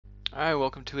Alright,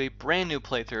 welcome to a brand new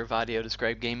playthrough of Audio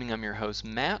Described Gaming. I'm your host,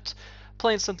 Matt,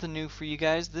 playing something new for you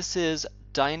guys. This is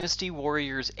Dynasty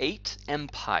Warriors 8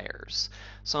 Empires.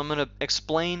 So I'm going to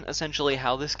explain essentially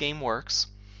how this game works.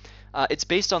 It's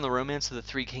based on the Romance of the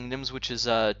Three Kingdoms, which is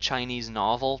a Chinese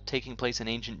novel taking place in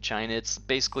ancient China. It's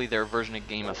basically their version of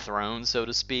Game of Thrones, so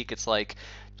to speak. It's like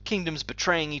kingdoms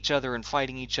betraying each other and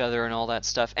fighting each other and all that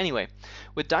stuff. Anyway,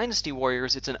 with Dynasty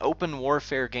Warriors, it's an open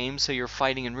warfare game, so you're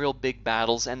fighting in real big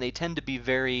battles, and they tend to be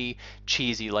very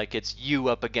cheesy. Like it's you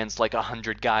up against like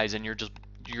 100 guys, and you're just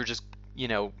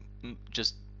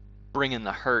just bringing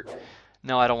the hurt.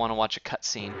 No, I don't want to watch a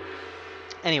cutscene.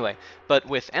 Anyway, but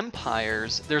with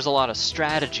Empires, there's a lot of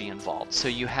strategy involved, so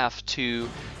you have to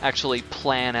actually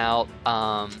plan out.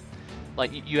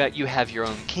 Like you have your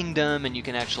own kingdom, and you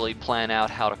can actually plan out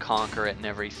how to conquer it and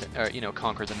everything, or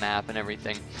conquer the map and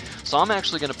everything. So I'm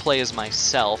actually going to play as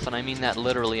myself, and I mean that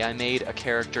literally. I made a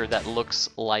character that looks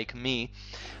like me.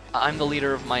 I'm the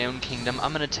leader of my own kingdom.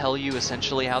 I'm going to tell you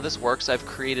essentially how this works. I've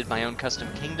created my own custom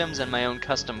kingdoms and my own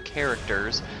custom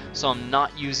characters, so I'm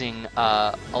not using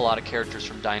a lot of characters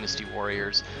from Dynasty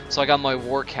Warriors. So I got my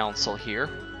war council here,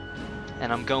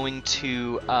 and I'm going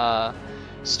to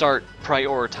start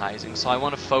prioritizing. So I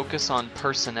want to focus on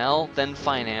personnel, then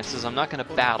finances. I'm not going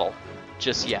to battle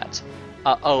just yet.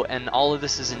 Oh, and all of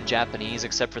this is in Japanese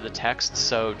except for the text,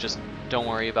 so just don't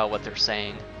worry about what they're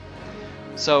saying.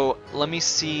 So let me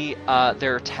see,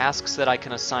 there are tasks that I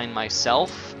can assign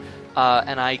myself,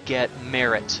 and I get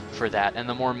merit for that. And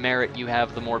the more merit you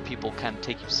have, the more people can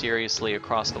take you seriously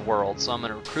across the world. So I'm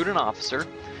going to recruit an officer,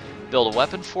 build a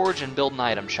weapon forge, and build an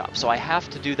item shop. So I have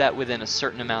to do that within a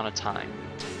certain amount of time.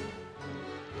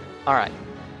 Alright,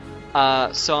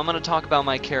 so I'm going to talk about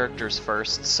my characters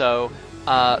first. So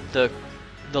the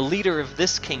leader of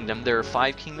this kingdom, there are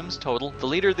 5 kingdoms total. The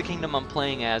leader of the kingdom I'm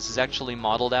playing as is actually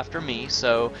modeled after me,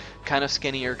 so kind of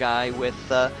skinnier guy with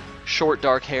short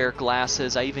dark hair,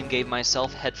 glasses. I even gave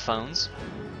myself headphones.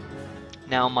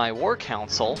 Now my war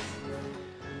council,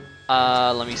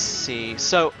 let me see.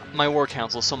 So my war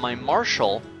council, so my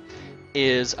marshal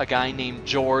is a guy named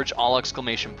George, all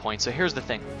exclamation points. So here's the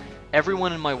thing.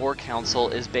 Everyone in my war council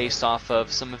is based off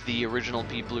of some of the original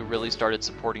people who really started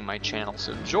supporting my channel.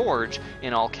 So George,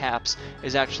 in all caps,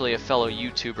 is actually a fellow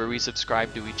YouTuber. We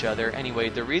subscribe to each other. Anyway,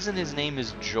 the reason his name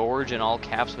is George in all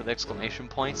caps with exclamation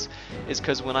points is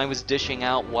because when I was dishing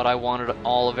out what I wanted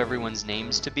all of everyone's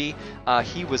names to be,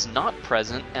 he was not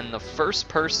present, and the first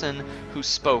person who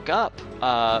spoke up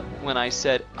when I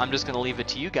said, I'm just going to leave it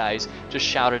to you guys, just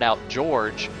shouted out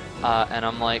George, and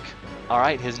I'm like,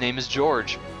 alright, his name is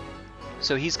George.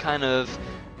 So he's kind of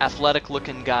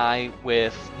athletic-looking guy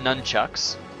with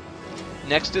nunchucks.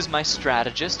 Next is my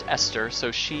strategist, Esther.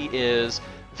 So she is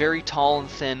very tall and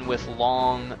thin with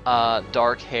long,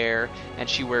 dark hair, and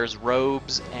she wears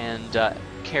robes and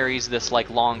carries this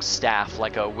like long staff,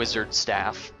 like a wizard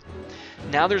staff.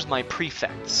 Now there's my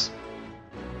prefects.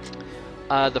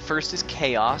 The first is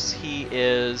Chaos. He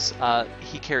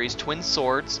carries twin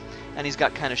swords, and he's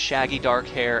got kind of shaggy dark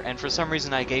hair, and for some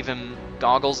reason I gave him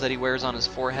goggles that he wears on his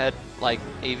forehead, like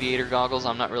aviator goggles.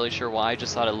 I'm not really sure why, I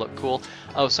just thought it looked cool.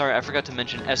 Oh, sorry, I forgot to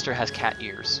mention Esther has cat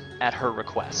ears, at her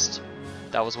request.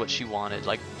 That was what she wanted,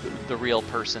 like the real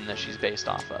person that she's based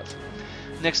off of.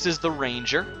 Next is the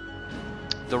Ranger.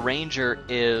 The Ranger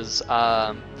is,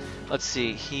 let's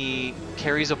see, he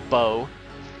carries a bow.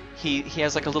 He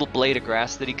has like a little blade of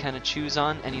grass that he kind of chews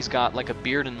on, and he's got like a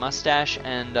beard and mustache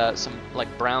and some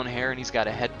like brown hair, and he's got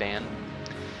a headband.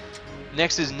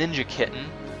 Next is Ninja Kitten.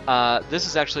 This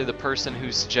is actually the person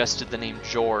who suggested the name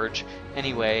George.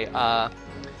 Anyway,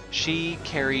 she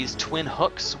carries twin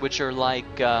hooks, which are like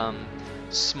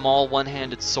small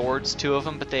one-handed swords, 2 of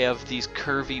them, but they have these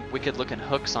curvy, wicked-looking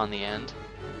hooks on the end.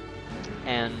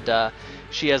 And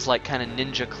she has like kind of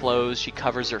ninja clothes. She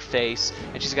covers her face,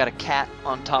 and she's got a cat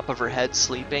on top of her head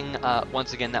sleeping.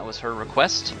 Once again, that was her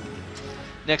request.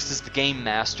 Next is the Game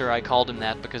Master. I called him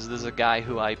that because this is a guy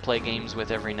who I play games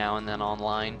with every now and then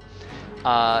online.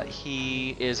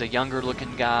 He is a younger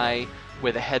looking guy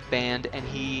with a headband, and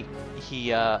he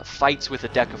fights with a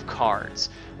deck of cards.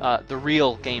 The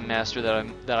real Game Master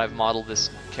that I've modeled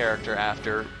this character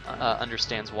after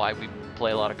understands why we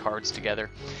play a lot of cards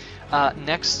together.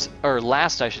 Next, or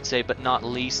last I should say, but not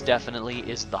least definitely,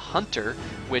 is the Hunter,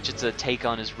 which it's a take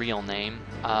on his real name.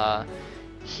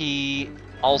 He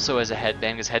also has a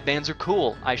headband, because headbands are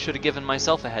cool. I should have given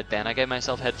myself a headband. I gave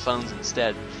myself headphones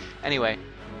instead. Anyway,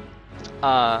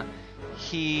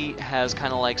 he has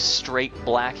kind of like straight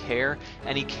black hair,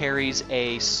 and he carries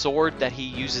a sword that he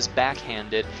uses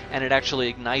backhanded, and it actually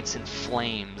ignites in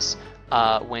flames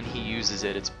when he uses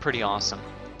it. It's pretty awesome.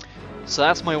 So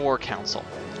that's my war council.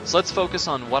 So let's focus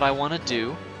on what I want to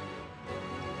do.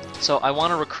 So I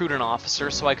want to recruit an officer,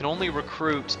 so I can only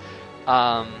recruit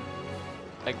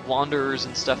like wanderers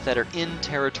and stuff that are in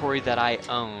territory that I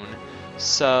own.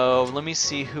 So let me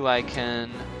see who I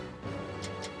can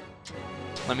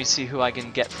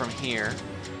get from here.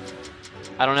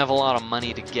 I don't have a lot of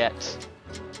money to get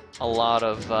a lot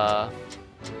of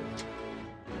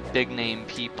big name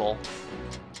people.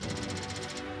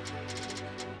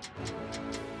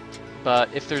 But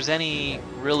if there's any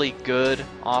really good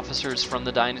officers from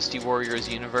the Dynasty Warriors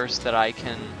universe that I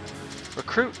can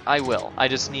recruit, I will. I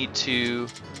just need to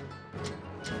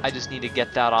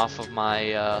get that off of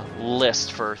my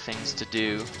list for things to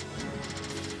do.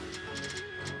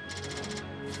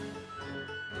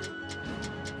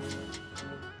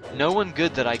 No one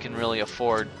good that I can really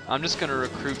afford. I'm just gonna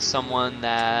recruit someone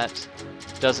that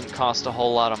doesn't cost a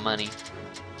whole lot of money.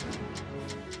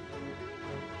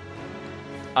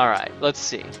 Alright, let's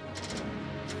see.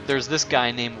 There's this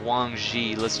guy named Wang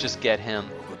Ji. Let's just get him.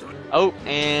 Oh,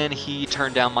 and he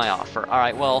turned down my offer.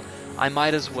 Alright, well, I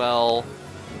might as well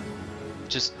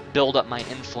just build up my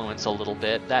influence a little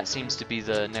bit. That seems to be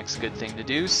the next good thing to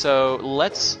do. So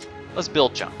let's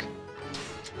build junk.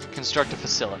 Construct a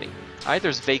facility. Alright,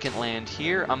 there's vacant land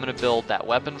here. I'm going to build that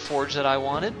weapon forge that I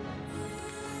wanted.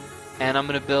 And I'm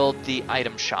going to build the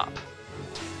item shop.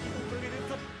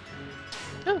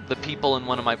 Oh, the people in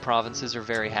one of my provinces are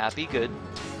very happy. Good.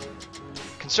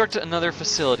 Construct another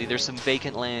facility. There's some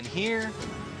vacant land here.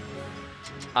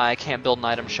 I can't build an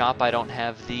item shop. I don't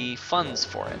have the funds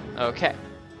for it. Okay.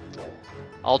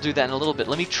 I'll do that in a little bit.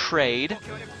 Let me trade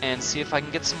and see if I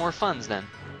can get some more funds then.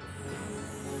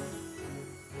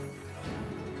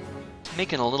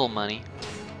 Making a little money.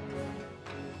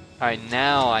 Alright,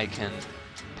 now I can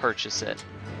purchase it.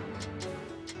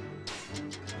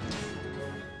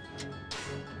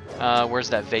 Where's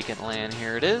that vacant land?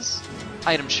 Here it is.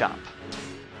 Item shop.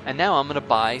 And now I'm going to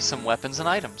buy some weapons and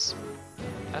items.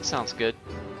 That sounds good.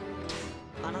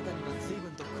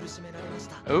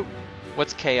 Oh,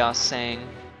 what's Chaos saying?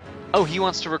 Oh, he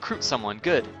wants to recruit someone.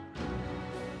 Good.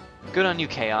 Good on you,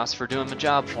 Chaos, for doing the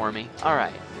job for me.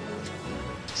 Alright.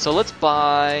 So let's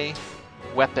buy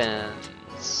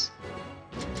weapons.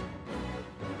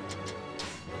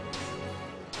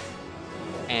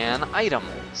 And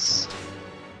items.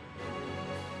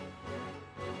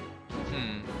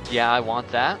 Yeah, I want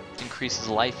that. Increases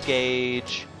life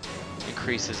gauge,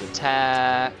 increases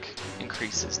attack,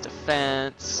 increases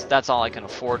defense. That's all I can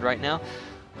afford right now.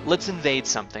 Let's invade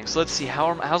something. So let's see,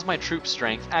 how's my troop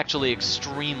strength? Actually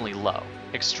extremely low.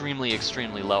 Extremely,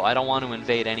 extremely low. I don't want to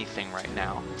invade anything right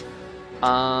now.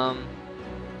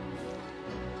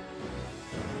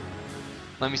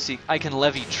 Let me see. I can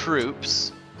levy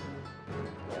troops.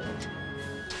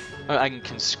 I can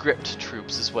conscript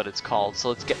troops is what it's called. So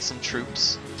let's get some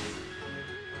troops.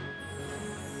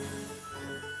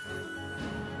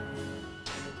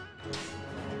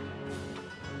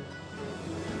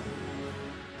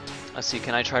 Let's see,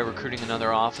 can I try recruiting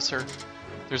another officer?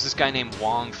 There's this guy named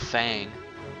Wang Fang.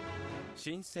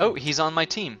 Oh, he's on my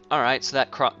team. Alright, so that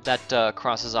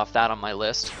crosses off that on my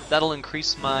list. That'll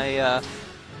increase my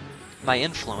my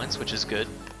influence, which is good.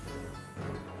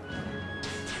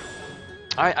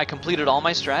 Alright, I completed all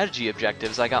my strategy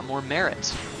objectives. I got more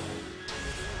merit.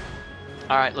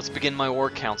 Alright, let's begin my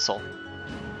war council.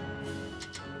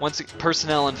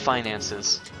 Personnel and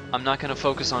finances. I'm not going to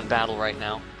focus on battle right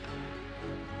now.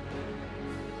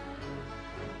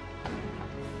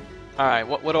 Alright,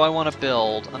 what do I want to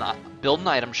build? Build an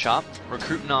item shop,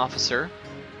 recruit an officer.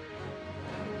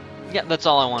 Yeah, that's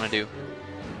all I want to do.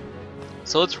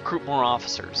 So let's recruit more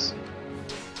officers.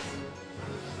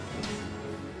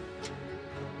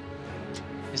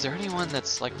 Is there anyone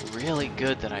that's like really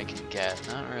good that I can get?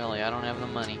 Not really, I don't have the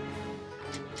money.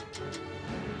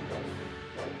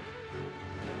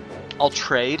 I'll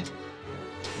trade.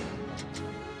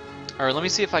 Alright, let me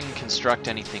see if I can construct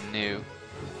anything new.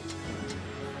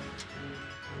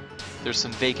 There's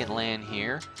some vacant land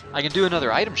here. I can do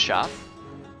another item shop.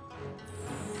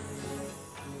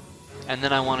 And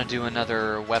then I want to do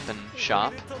another weapon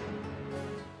shop.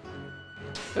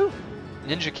 Ooh,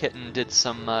 Ninja Kitten did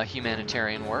some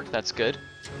humanitarian work. That's good.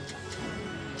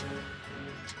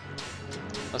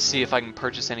 Let's see if I can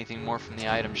purchase anything more from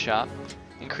the item shop.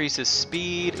 Increases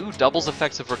speed. Ooh, doubles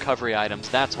effects of recovery items.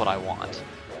 That's what I want.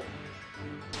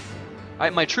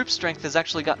 Alright, my troop strength has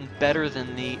actually gotten better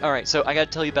than the... Alright, so I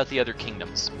gotta tell you about the other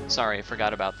kingdoms. Sorry, I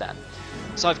forgot about that.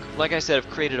 So like I said, I've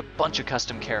created a bunch of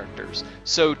custom characters.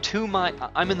 So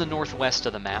I'm in the northwest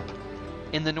of the map.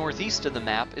 In the northeast of the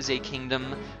map is a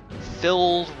kingdom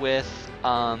filled with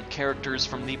characters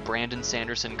from the Brandon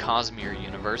Sanderson Cosmere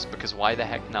universe, because why the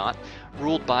heck not,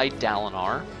 ruled by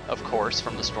Dalinar, of course,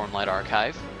 from the Stormlight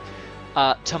Archive.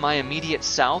 To my immediate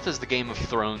south is the Game of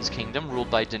Thrones kingdom, ruled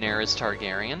by Daenerys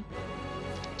Targaryen.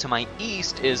 To my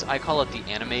east is, I call it the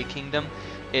Anime Kingdom.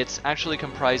 It's actually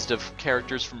comprised of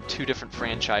characters from two different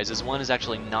franchises. One is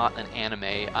actually not an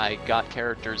anime. I got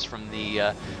characters from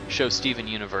the show Steven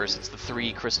Universe. It's the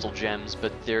 3 Crystal Gems,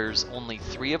 but there's only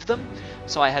 3 of them,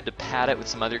 so I had to pad it with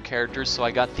some other characters. So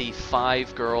I got the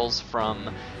 5 girls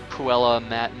from Puella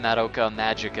Madoka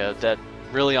Magica. That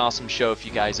really awesome show if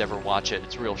you guys ever watch it.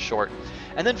 It's real short.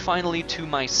 And then finally, to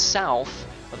my south,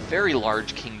 a very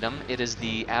large kingdom. It is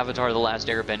the Avatar: The Last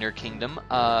Airbender kingdom,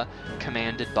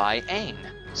 commanded by Aang.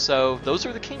 So those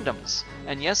are the kingdoms.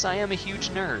 And yes, I am a huge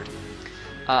nerd.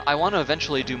 I want to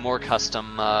eventually do more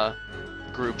custom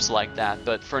groups like that,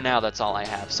 but for now that's all I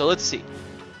have. So let's see.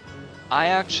 I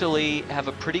actually have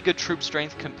a pretty good troop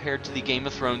strength compared to the Game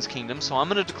of Thrones kingdom, so I'm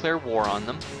going to declare war on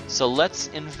them. So let's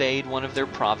invade one of their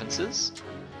provinces.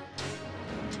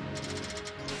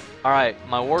 Alright,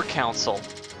 my war council.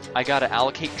 I gotta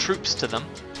allocate troops to them.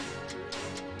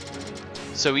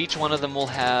 So each one of them will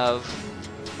have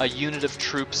a unit of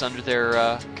troops under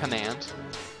their command.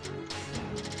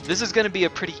 This is gonna be a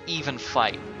pretty even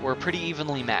fight. We're pretty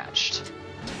evenly matched.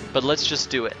 But let's just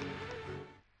do it.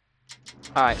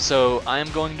 Alright, so I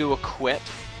am going to equip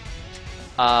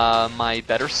my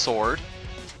better sword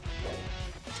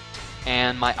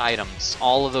and my items.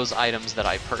 All of those items that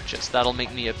I purchased. That'll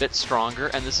make me a bit stronger,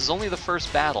 and this is only the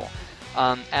first battle.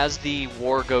 As the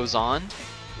war goes on,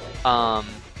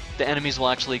 the enemies will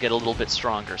actually get a little bit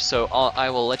stronger. So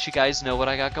I will let you guys know what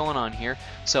I got going on here.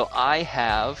 So I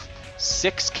have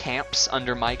 6 camps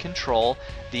under my control.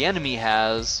 The enemy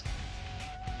has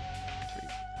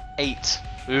 8.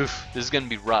 Oof, this is going to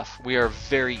be rough. We are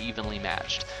very evenly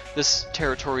matched. This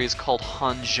territory is called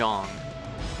Hanzhong.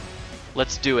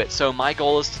 Let's do it. So my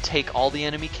goal is to take all the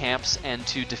enemy camps and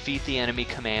to defeat the enemy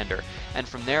commander. And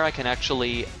from there I can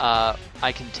actually,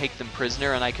 I can take them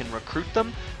prisoner and I can recruit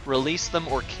them, release them,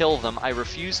 or kill them. I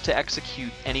refuse to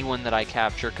execute anyone that I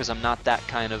capture because I'm not that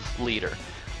kind of leader.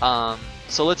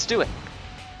 So let's do it.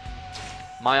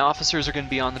 My officers are going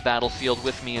to be on the battlefield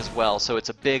with me as well, so it's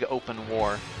a big open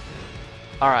war.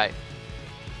 Alright.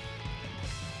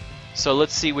 So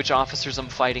let's see which officers I'm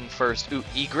fighting first. Ooh,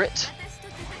 Egret.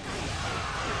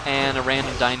 And a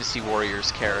random Dynasty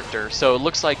Warriors character. So it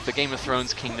looks like the Game of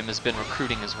Thrones kingdom has been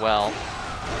recruiting as well.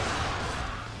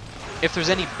 If there's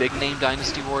any big name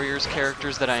Dynasty Warriors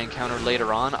characters that I encounter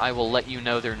later on, I will let you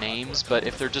know their names, but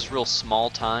if they're just real small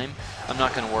time, I'm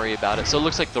not going to worry about it. So it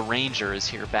looks like the Ranger is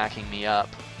here backing me up.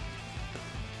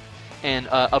 And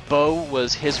a bow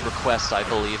was his request, I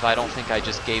believe. I don't think I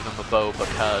just gave him a bow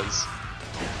because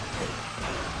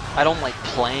I don't like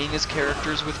playing as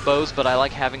characters with bows, but I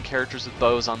like having characters with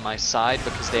bows on my side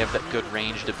because they have that good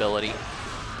ranged ability.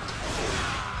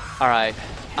 Alright,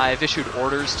 I've issued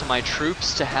orders to my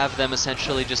troops to have them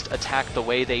essentially just attack the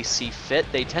way they see fit.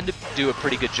 They tend to do a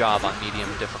pretty good job on medium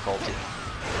difficulty.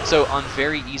 So on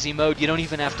very easy mode, you don't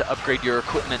even have to upgrade your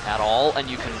equipment at all, and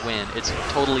you can win. It's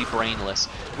totally brainless.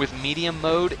 With medium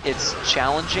mode, it's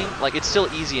challenging. Like, it's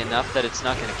still easy enough that it's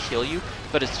not going to kill you,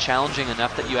 but it's challenging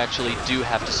enough that you actually do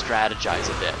have to strategize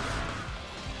a bit.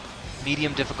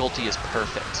 Medium difficulty is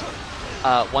perfect.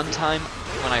 One time,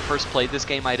 when I first played this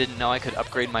game, I didn't know I could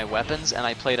upgrade my weapons, and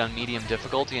I played on medium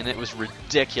difficulty, and it was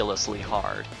ridiculously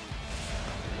hard.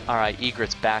 Alright,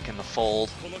 Egret's back in the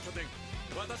fold.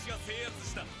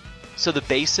 So the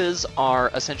bases are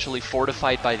essentially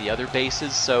fortified by the other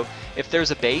bases, so if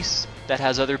there's a base that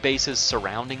has other bases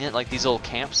surrounding it, like these little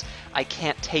camps, I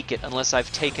can't take it unless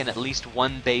I've taken at least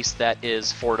one base that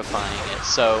is fortifying it.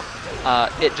 So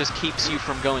it just keeps you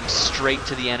from going straight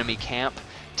to the enemy camp,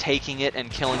 taking it and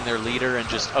killing their leader and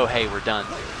just, oh hey, we're done.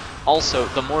 Also,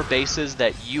 the more bases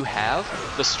that you have,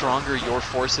 the stronger your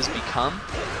forces become,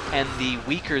 and the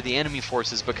weaker the enemy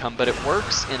forces become, but it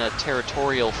works in a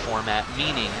territorial format,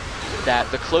 meaning that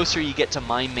the closer you get to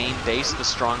my main base, the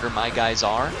stronger my guys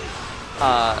are.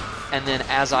 And then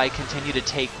as I continue to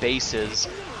take bases,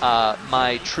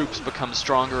 my troops become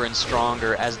stronger and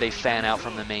stronger as they fan out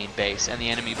from the main base, and the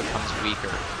enemy becomes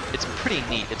weaker. It's pretty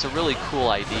neat. It's a really cool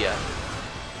idea.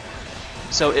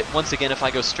 So once again, if I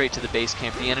go straight to the base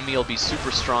camp, the enemy will be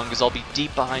super strong because I'll be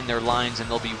deep behind their lines and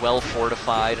they'll be well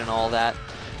fortified and all that.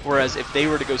 Whereas if they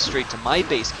were to go straight to my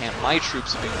base camp, my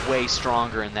troops would be way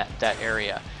stronger in that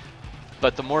area.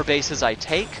 But the more bases I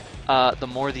take, the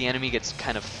more the enemy gets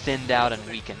kind of thinned out and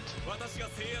weakened.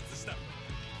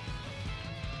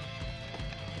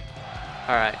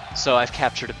 Alright, so I've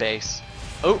captured a base.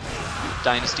 Oh,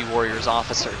 Dynasty Warriors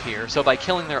officer here. So by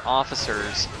killing their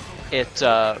officers, it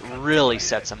really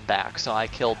sets them back. So I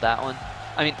killed that one.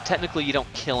 I mean, technically you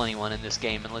don't kill anyone in this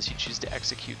game unless you choose to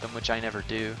execute them, which I never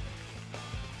do.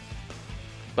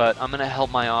 But I'm going to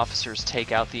help my officers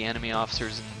take out the enemy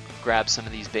officers and grab some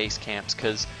of these base camps,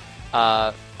 because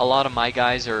a lot of my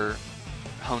guys are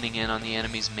honing in on the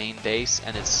enemy's main base,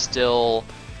 and it's still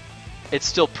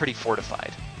pretty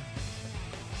fortified.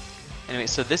 Anyway,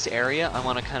 so this area, I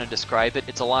want to kind of describe it.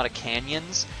 It's a lot of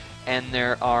canyons, and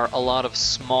there are a lot of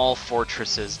small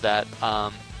fortresses that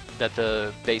that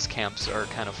the base camps are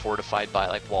kind of fortified by,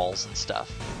 like walls and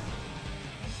stuff.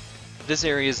 This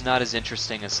area is not as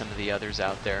interesting as some of the others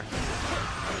out there.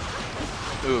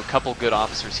 Ooh, a couple good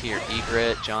officers here.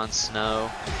 Egret, Jon Snow,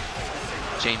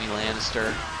 Jaime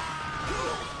Lannister.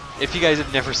 If you guys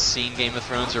have never seen Game of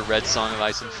Thrones or read Song of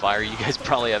Ice and Fire, you guys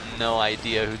probably have no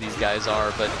idea who these guys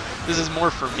are, but this is more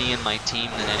for me and my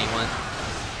team than anyone.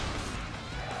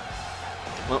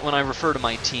 When I refer to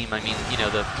my team, I mean, you know,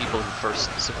 the people who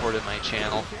first supported my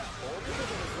channel.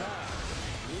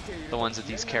 The ones that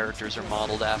these characters are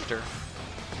modeled after.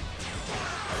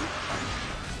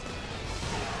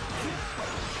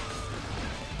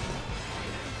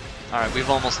 Alright, we've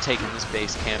almost taken this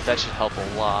base camp. That should help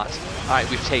a lot. Alright,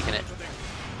 we've taken it.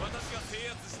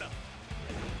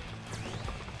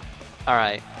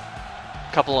 Alright.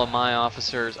 A couple of my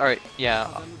officers. Alright,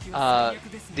 yeah.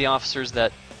 The officers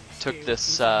that took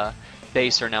this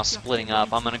base are now splitting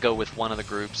up. I'm going to go with one of the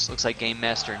groups. Looks like Game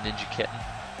Master and Ninja Kitten.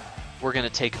 We're going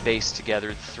to take a base together,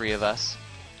 the three of us.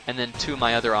 And then two of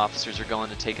my other officers are going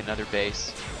to take another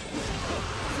base.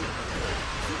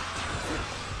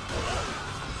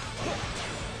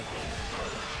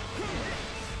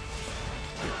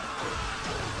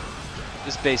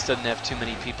 This base doesn't have too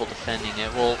many people defending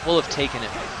it. We'll have taken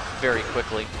it very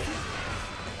quickly.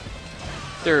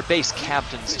 There are base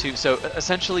captains too, so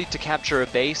essentially to capture a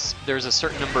base, there's a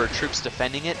certain number of troops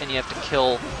defending it, and you have to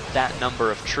kill that number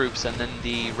of troops, and then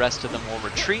the rest of them will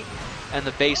retreat, and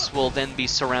the base will then be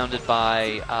surrounded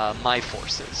by my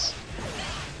forces.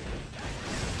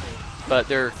 But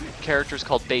they're characters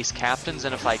called base captains,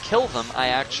 and if I kill them, I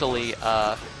actually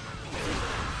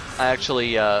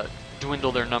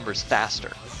dwindle their numbers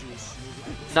faster.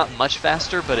 Not much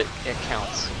faster, but it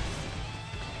counts.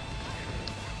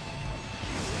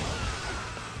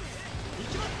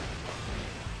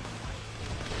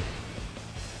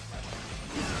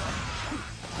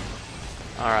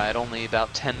 Alright, only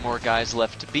about 10 more guys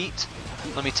left to beat.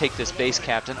 Let me take this base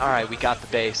captain. Alright, we got the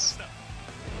base.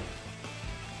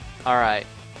 Alright.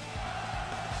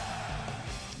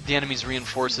 The enemy's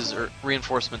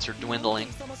reinforcements are dwindling.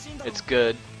 It's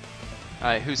good.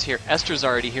 Alright, who's here? Esther's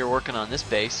already here working on this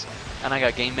base. And I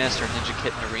got Game Master and Ninja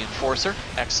Kitten to reinforcer.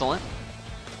 Excellent.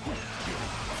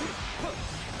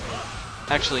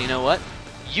 Actually, you know what?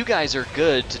 You guys are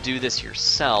good to do this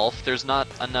yourself. There's not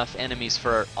enough enemies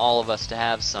for all of us to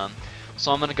have some.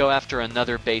 So I'm going to go after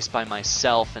another base by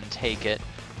myself and take it,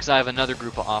 because I have another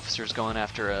group of officers going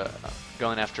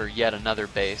after yet another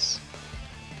base.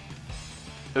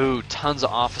 Ooh, tons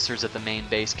of officers at the main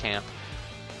base camp.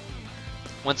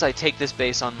 Once I take this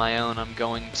base on my own, I'm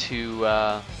going to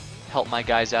help my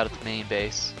guys out at the main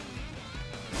base.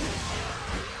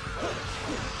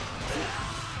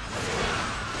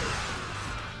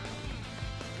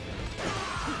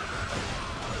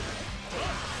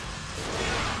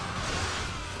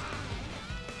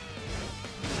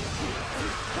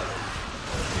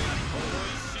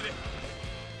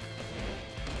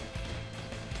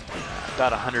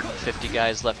 About 150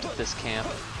 guys left at this camp.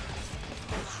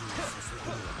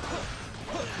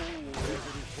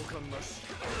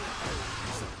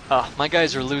 My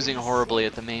guys are losing horribly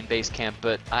at the main base camp,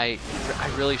 but I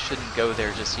really shouldn't go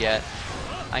there just yet.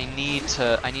 I need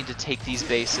to take these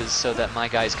bases so that my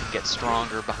guys can get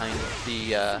stronger behind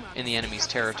the in the enemy's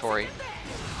territory.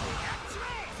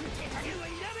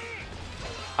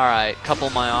 Alright, a couple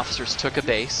of my officers took a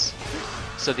base,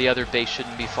 so the other base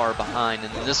shouldn't be far behind,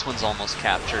 and then this one's almost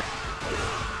captured.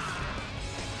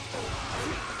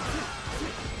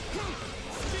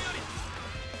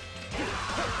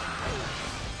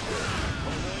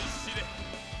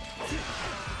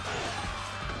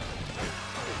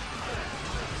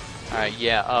 Alright,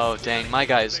 yeah, oh dang, my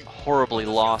guy's horribly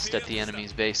lost at the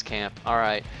enemy's base camp.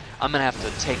 Alright, I'm gonna have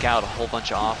to take out a whole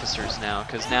bunch of officers now,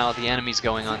 because now the enemy's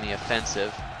going on the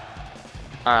offensive.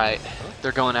 Alright,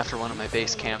 they're going after one of my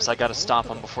base camps. I gotta stop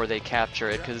them before they capture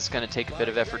it, because it's gonna take a bit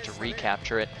of effort to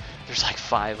recapture it. There's like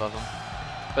 5 of them.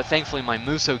 But thankfully my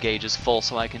Muso gauge is full,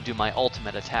 so I can do my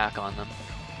ultimate attack on them.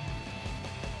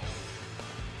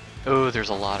 Oh, there's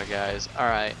a lot of guys.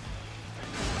 Alright.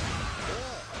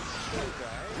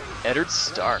 Eddard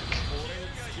Stark.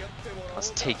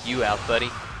 Let's take you out, buddy.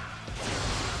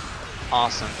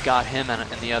 Awesome. Got him and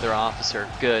the other officer.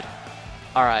 Good.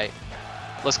 Alright.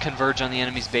 Let's converge on the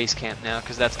enemy's base camp now,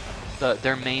 because that's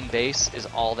their main base is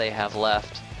all they have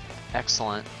left.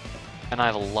 Excellent. And I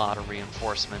have a lot of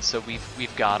reinforcements, so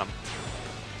we've got them.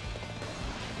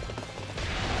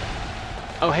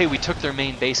 Oh hey, we took their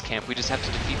main base camp. We just have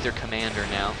to defeat their commander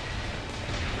now.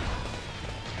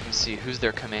 Let's see, who's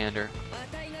their commander?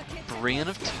 Brian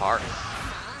of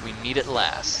Tarth. We meet at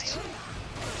last.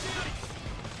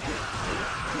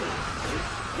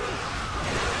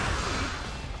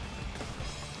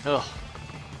 Ugh.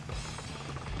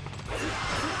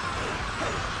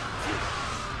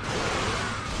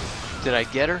 Did I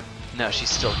get her? No, she's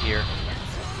still here.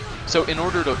 So in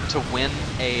order to win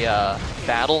a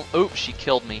battle, oh, she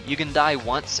killed me. You can die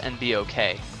once and be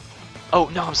okay. Oh,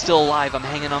 no, I'm still alive. I'm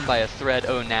hanging on by a thread.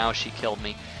 Oh, now she killed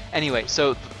me. Anyway,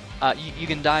 so you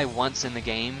can die once in the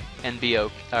game and be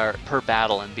per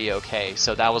battle and be okay.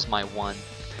 So that was my one.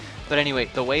 But anyway,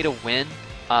 the way to win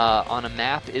on a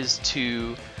map is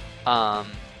to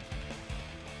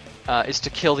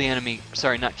kill the enemy.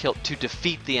 Sorry, not kill. To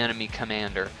defeat the enemy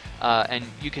commander. And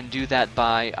you can do that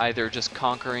by either just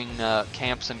conquering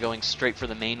camps and going straight for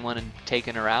the main one and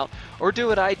taking her out, or do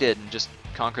what I did and just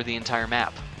conquer the entire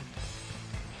map.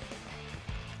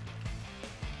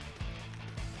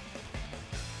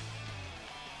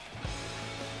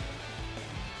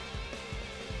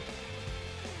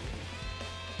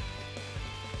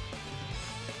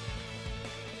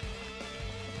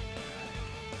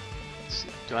 Let's see,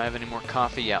 do I have any more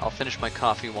coffee? Yeah, I'll finish my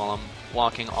coffee while I'm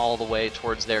walking all the way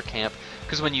towards their camp,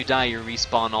 because when you die you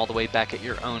respawn all the way back at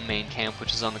your own main camp,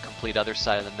 which is on the complete other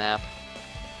side of the map.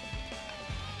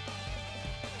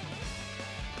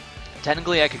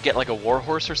 Technically I could get like a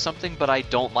warhorse or something, but I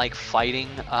don't like fighting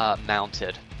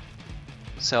mounted,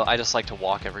 so I just like to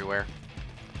walk everywhere.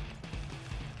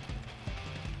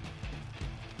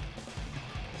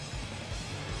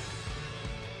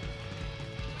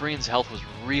 Brienne's health was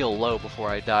real low before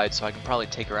I died, so I can probably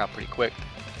take her out pretty quick.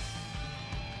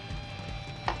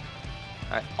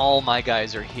 Alright, all my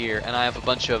guys are here, and I have a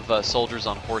bunch of soldiers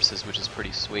on horses, which is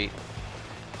pretty sweet.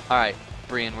 Alright,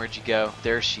 Brienne, where'd you go?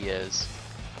 There she is.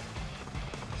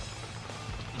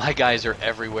 My guys are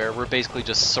everywhere. We're basically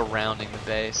just surrounding the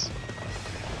base.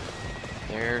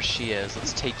 There she is.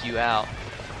 Let's take you out.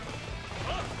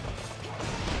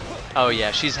 Oh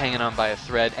yeah, she's hanging on by a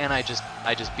thread, and I just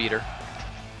beat her.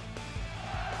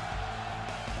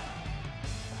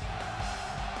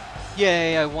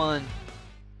 Yay, I won.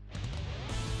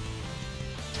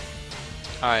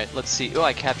 Alright, let's see. Oh,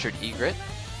 I captured Egret.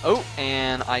 Oh,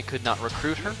 and I could not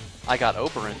recruit her. I got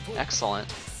Oberyn.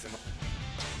 Excellent.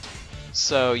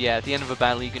 So, yeah, at the end of a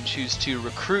battle you can choose to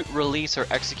recruit, release, or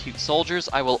execute soldiers.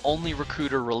 I will only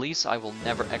recruit or release. I will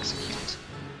never execute.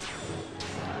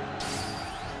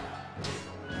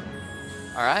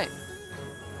 Alright.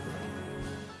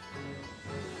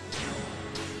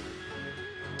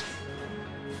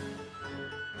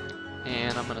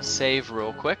 And I'm gonna save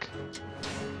real quick.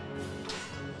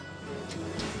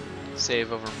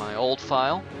 Save over my old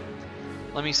file.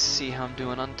 Let me see how I'm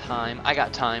doing on time. I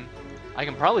got time. I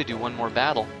can probably do one more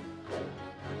battle.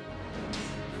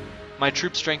 My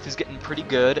troop strength is getting pretty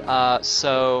good,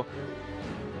 so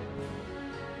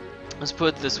let's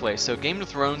put it this way. So Game of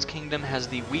Thrones Kingdom has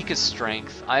the weakest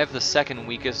strength. I have the second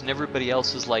weakest, and everybody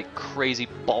else is like crazy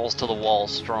balls to the wall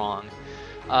strong.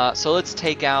 So let's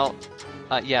take out,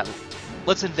 yeah,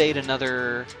 let's invade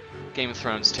another Game of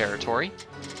Thrones territory.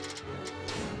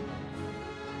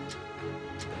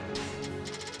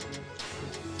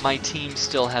 My team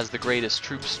still has the greatest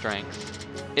troop strength.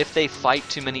 If they fight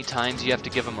too many times, you have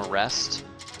to give them a rest.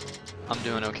 I'm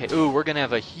doing okay. Ooh, we're gonna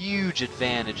have a huge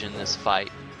advantage in this fight.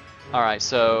 Alright,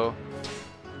 so...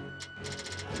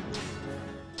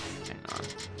 hang on.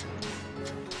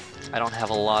 I don't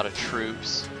have a lot of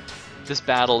troops. This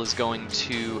battle is going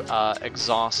to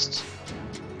exhaust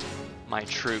my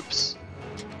troops.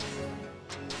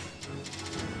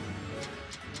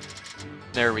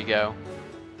 There we go.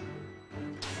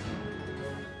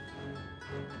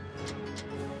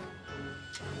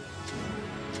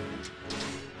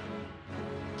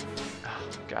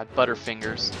 God,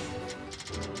 Butterfingers.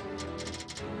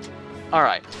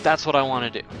 Alright, that's what I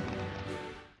want to do.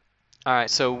 Alright,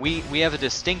 so we have a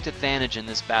distinct advantage in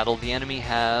this battle. The enemy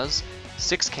has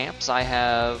 6 camps, I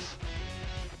have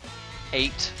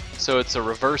 8, so it's a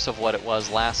reverse of what it was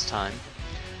last time.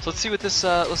 So let's see what this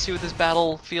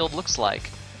battlefield looks like.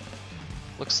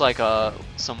 Looks like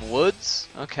some woods.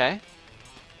 Okay.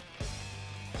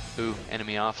 Ooh,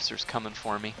 enemy officers coming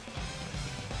for me.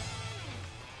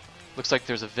 Looks like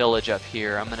there's a village up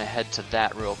here. I'm gonna head to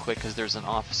that real quick because there's an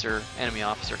enemy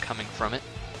officer coming from it.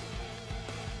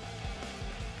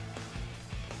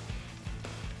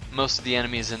 Most of the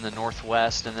enemy is in the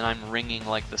northwest, and then I'm ringing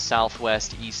like the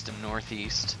southwest, east, and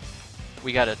northeast.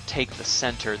 We gotta take the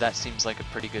center. That seems like a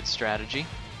pretty good strategy.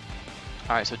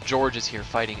 Alright, so George is here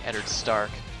fighting Eddard Stark.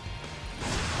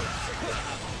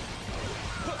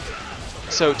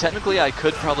 So technically I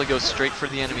could probably go straight for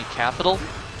the enemy capital,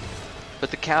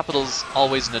 but the capital's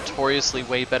always notoriously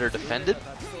way better defended.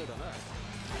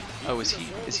 Oh, is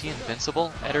he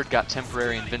invincible? Eddard got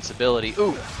temporary invincibility.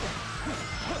 Ooh!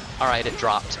 Alright, it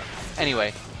dropped.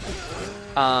 Anyway,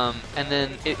 and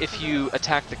then if you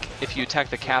attack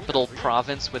the capital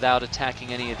province without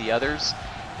attacking any of the others,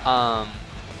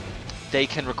 they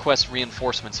can request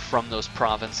reinforcements from those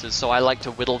provinces. So I like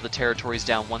to whittle the territories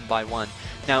down one by one.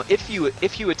 Now, if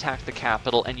you attack the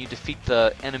capital and you defeat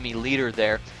the enemy leader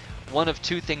there, one of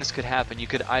two things could happen. You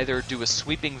could either do a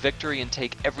sweeping victory and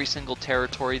take every single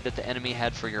territory that the enemy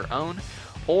had for your own,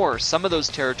 or some of those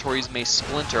territories may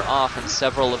splinter off, and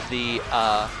several of the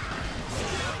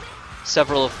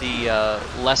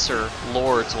lesser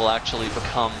lords will actually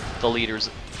become the leaders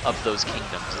of those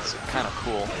kingdoms. It's kind of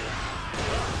cool.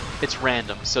 It's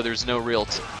random, so there's no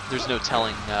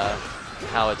telling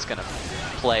how it's gonna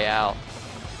play out.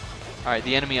 All right,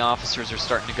 the enemy officers are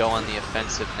starting to go on the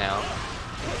offensive now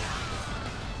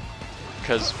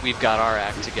because we've got our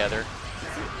act together.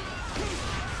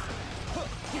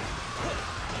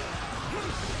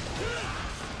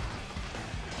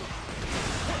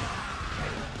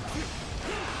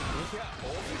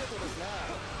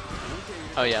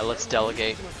 Oh yeah, let's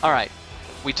delegate. Alright,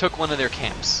 we took one of their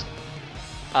camps.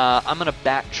 I'm gonna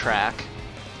backtrack,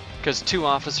 because two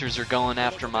officers are going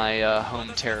after my home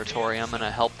territory. I'm gonna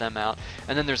help them out.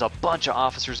 And then there's a bunch of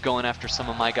officers going after some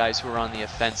of my guys who are on the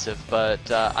offensive,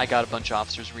 but I got a bunch of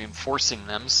officers reinforcing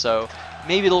them, so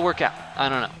maybe it'll work out. I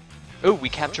don't know. Oh, we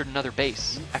captured another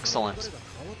base. Excellent.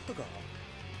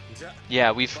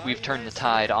 Yeah, we've turned the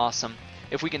tide. Awesome.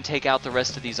 If we can take out the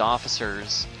rest of these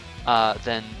officers,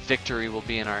 then victory will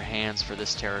be in our hands for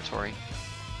this territory.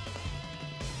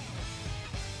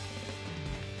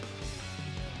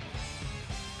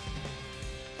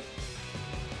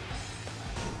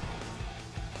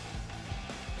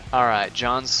 Alright,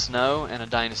 Jon Snow and a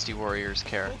Dynasty Warriors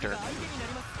character.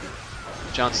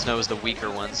 Jon Snow is the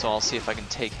weaker one, so I'll see if I can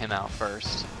take him out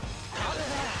first.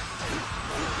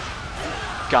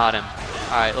 Got him.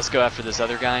 Alright, let's go after this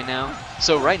other guy now.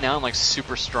 So right now I'm like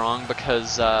super strong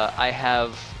because I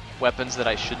have weapons that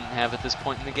I shouldn't have at this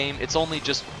point in the game. It's only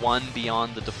just one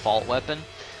beyond the default weapon,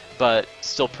 but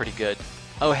still pretty good.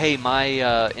 Oh hey,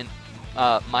 my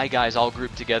guys all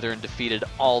grouped together and defeated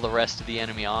all the rest of the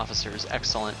enemy officers.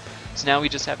 Excellent. So now we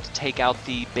just have to take out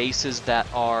the bases that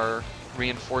are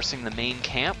reinforcing the main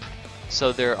camp.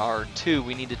 So there are two.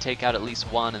 We need to take out at least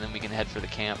one, and then we can head for the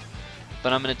camp.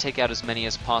 But I'm going to take out as many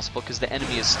as possible because the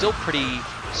enemy is still pretty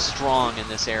strong in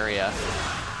this area.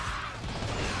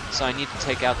 So I need to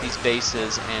take out these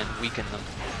bases and weaken them.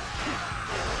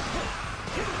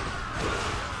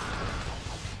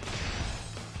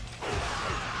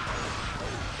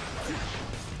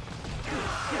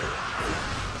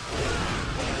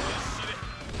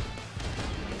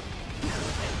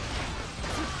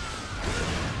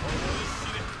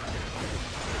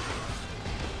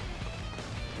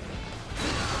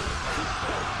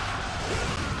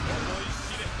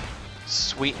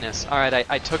 Sweetness. Alright,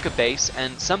 I took a base,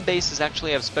 and some bases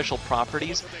actually have special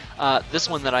properties. This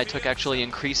one that I took actually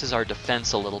increases our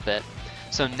defense a little bit.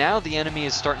 So now the enemy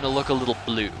is starting to look a little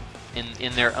blue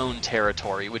in their own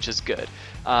territory, which is good.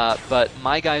 But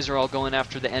my guys are all going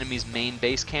after the enemy's main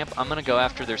base camp. I'm going to go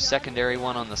after their secondary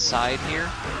one on the side here,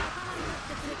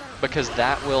 because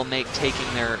that will make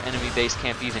taking their enemy base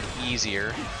camp even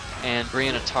easier. And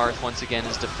Brianna Tarth once again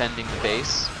is defending the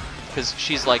base. Because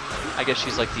she's like, I guess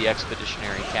she's like the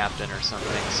expeditionary captain or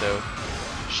something, so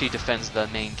she defends the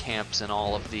main camps in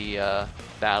all of the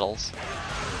battles.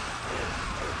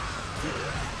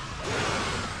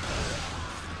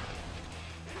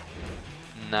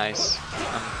 Nice.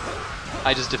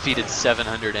 I just defeated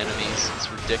 700 enemies.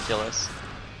 It's ridiculous.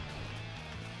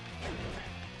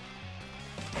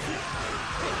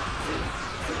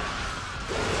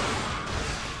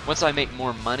 Once I make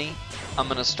more money, I'm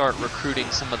gonna start recruiting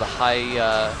some of the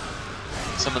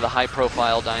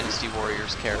high-profile Dynasty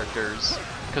Warriors characters,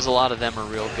 because a lot of them are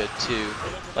real good too,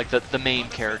 like the main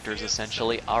characters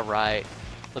essentially. All right,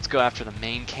 let's go after the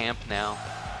main camp now.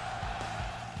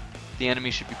 the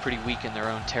enemy should be pretty weak in their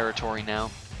own territory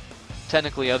now.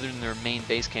 Technically, other than their main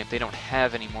base camp, they don't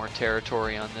have any more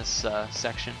territory on this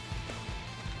section.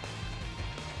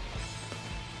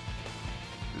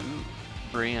 Ooh,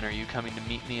 Brienne, are you coming to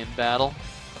meet me in battle?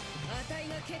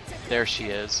 There she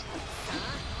is.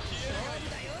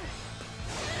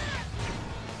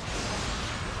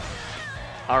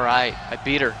 Alright, I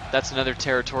beat her. That's another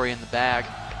territory in the bag.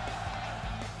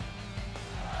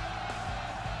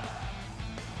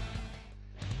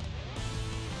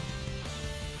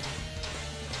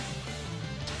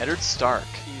 Eddard Stark.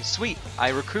 Sweet, I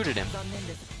recruited him.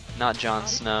 Not Jon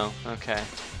Snow. Okay.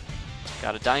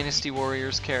 Got a Dynasty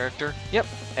Warriors character. Yep,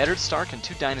 Eddard Stark and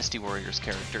 2 Dynasty Warriors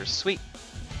characters. Sweet.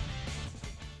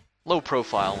 Low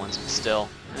profile ones, but still,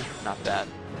 not bad.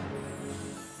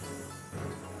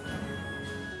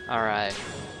 Alright,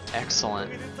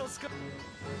 excellent.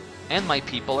 And my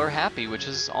people are happy, which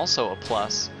is also a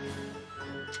plus.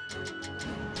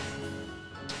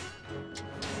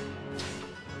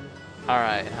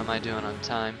 Alright, how am I doing on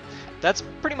time? That's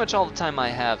pretty much all the time I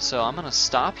have, so I'm gonna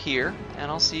stop here,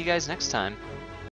 and I'll see you guys next time.